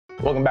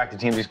Welcome back to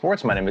TMZ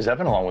Sports. My name is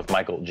Evan, along with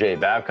Michael J.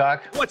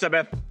 Babcock. What's up,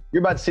 Ev?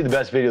 You're about to see the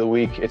best video of the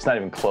week. It's not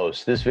even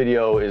close. This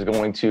video is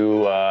going to,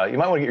 you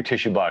might want to get your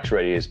tissue box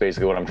ready, is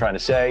basically what I'm trying to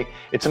say.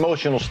 It's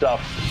emotional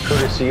stuff,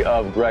 courtesy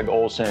of Greg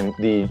Olsen,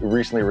 the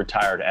recently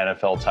retired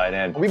NFL tight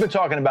end. We've been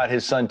talking about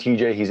his son,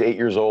 TJ. He's 8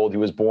 years old. He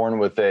was born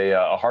with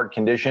a heart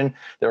condition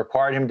that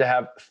required him to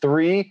have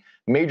 3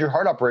 major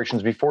heart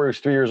operations before he was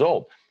 3 years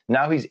old.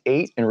 Now he's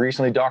 8, and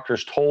recently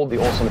doctors told the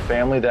Olsen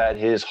family that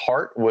his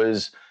heart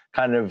was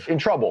kind of in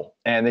trouble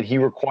and that he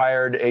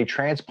required a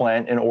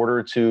transplant in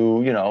order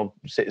to,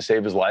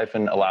 save his life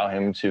and allow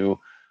him to,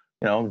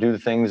 do the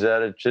things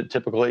that a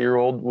typical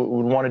 8-year-old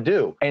would want to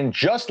do. And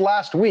just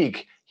last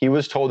week, he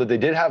was told that they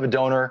did have a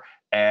donor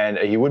and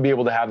he would be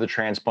able to have the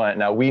transplant.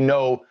 Now, we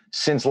know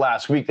since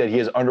last week that he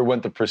has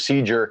underwent the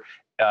procedure.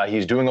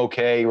 He's doing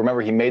okay.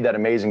 Remember, he made that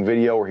amazing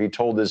video where he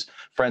told his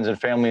friends and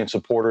family and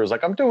supporters,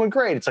 like, I'm doing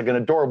great. It's like an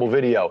adorable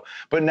video.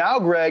 But now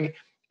Greg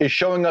is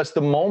showing us the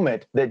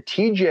moment that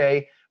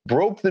TJ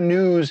broke the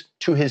news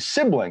to his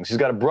siblings. He's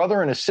got a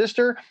brother and a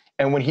sister.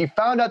 And when he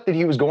found out that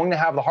he was going to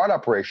have the heart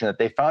operation, that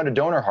they found a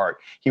donor heart,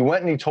 he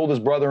went and he told his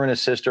brother and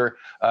his sister.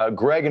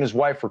 Greg and his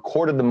wife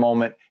recorded the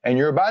moment. And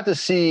you're about to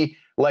see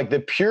like the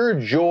pure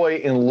joy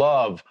and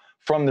love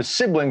from the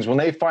siblings when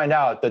they find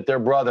out that their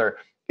brother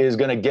is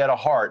going to get a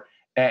heart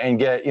and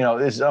get,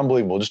 this is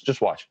unbelievable.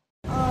 Just watch.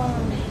 You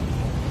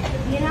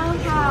know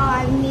how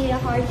I need a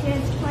heart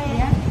transplant?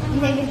 Yeah.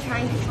 They've been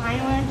trying to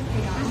find one.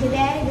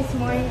 Today, this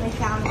morning, they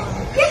found one.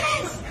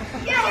 Yes!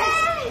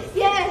 Yes!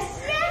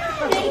 Yes! Yes!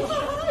 Thank you!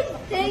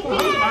 Thank you!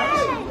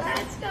 Yes.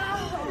 Let's go!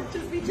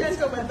 Just be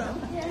gentle with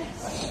them.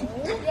 Yes!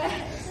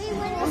 Yes!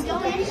 We'll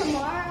go in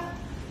tomorrow.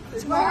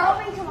 We're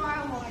hoping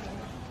tomorrow morning.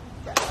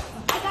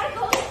 I gotta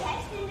go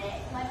test it.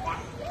 My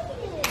back's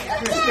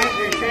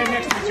Stand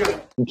next to each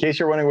other. In case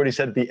you're wondering what he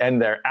said at the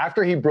end there,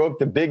 after he broke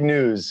the big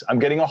news, I'm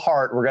getting a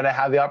heart, we're going to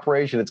have the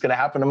operation, it's going to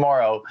happen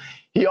tomorrow,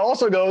 he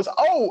also goes,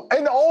 oh,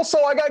 and also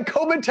I got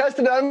COVID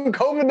tested, I'm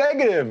COVID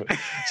negative.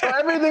 So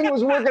everything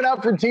was working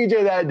out for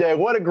TJ that day.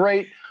 What a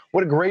great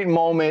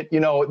moment.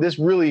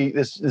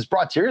 This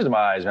brought tears to my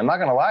eyes, man. I'm not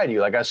going to lie to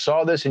you. Like, I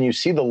saw this and you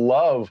see the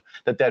love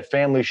that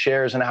family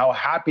shares and how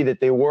happy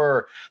that they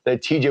were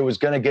that TJ was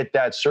going to get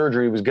that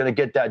surgery, was going to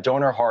get that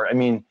donor heart. I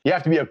mean, you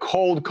have to be a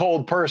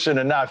cold person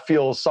and not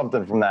feel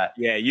something from that.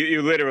 Yeah,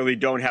 you literally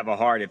don't have a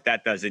heart if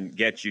that doesn't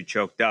get you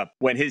choked up.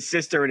 When his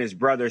sister and his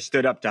brother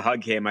stood up to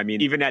hug him, I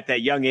mean, even at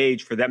that young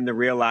age, for them to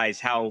realize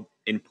how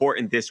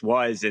important this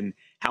was and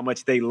how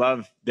much they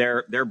love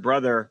their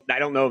brother. I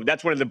don't know.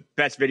 That's one of the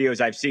best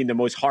videos I've seen, the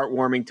most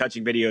heartwarming,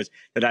 touching videos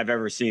that I've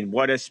ever seen.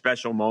 What a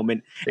special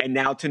moment. And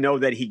now to know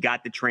that he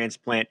got the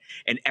transplant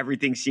and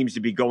everything seems to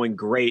be going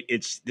great.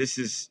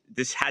 This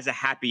has a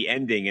happy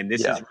ending, and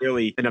this is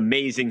really an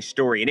amazing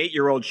story. An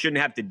 8-year-old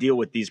shouldn't have to deal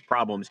with these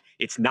problems.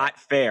 It's not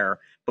fair,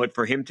 but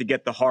for him to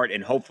get the heart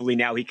and hopefully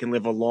now he can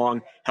live a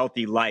long,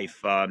 healthy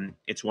life,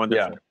 it's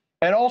wonderful. Yeah.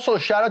 And also,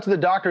 shout out to the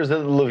doctors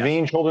at the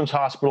Levine Children's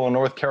Hospital in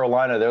North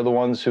Carolina. They're the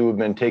ones who have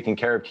been taking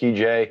care of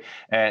TJ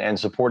and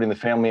supporting the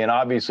family. And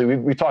obviously,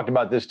 we talked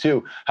about this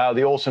too, how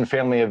the Olsen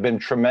family have been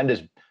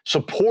tremendous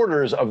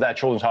supporters of that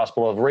children's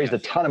hospital, have raised a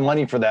ton of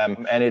money for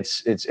them. And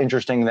it's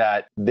interesting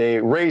that they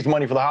raised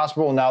money for the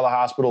hospital, and now the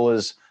hospital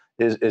is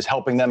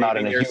helping them out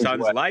in a huge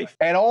way. Life.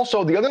 And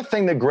also, the other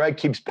thing that Greg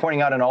keeps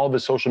pointing out in all of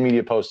his social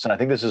media posts, and I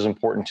think this is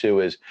important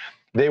too, is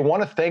they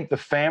want to thank the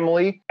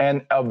family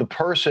and of the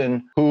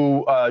person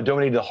who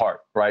donated the heart,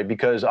 right?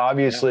 Because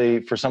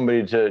obviously for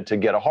somebody to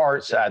get a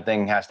heart, sad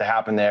thing has to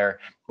happen there.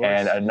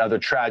 And another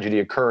tragedy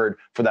occurred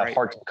for that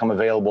heart to become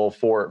available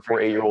for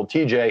 8-year-old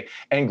TJ.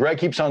 And Greg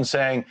keeps on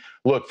saying,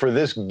 look, for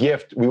this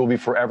gift, we will be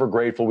forever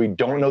grateful. We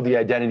don't know the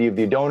identity of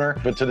the donor,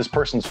 but to this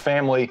person's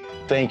family,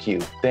 thank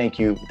you, thank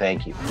you,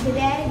 thank you.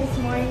 Today, this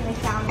morning, they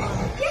found one.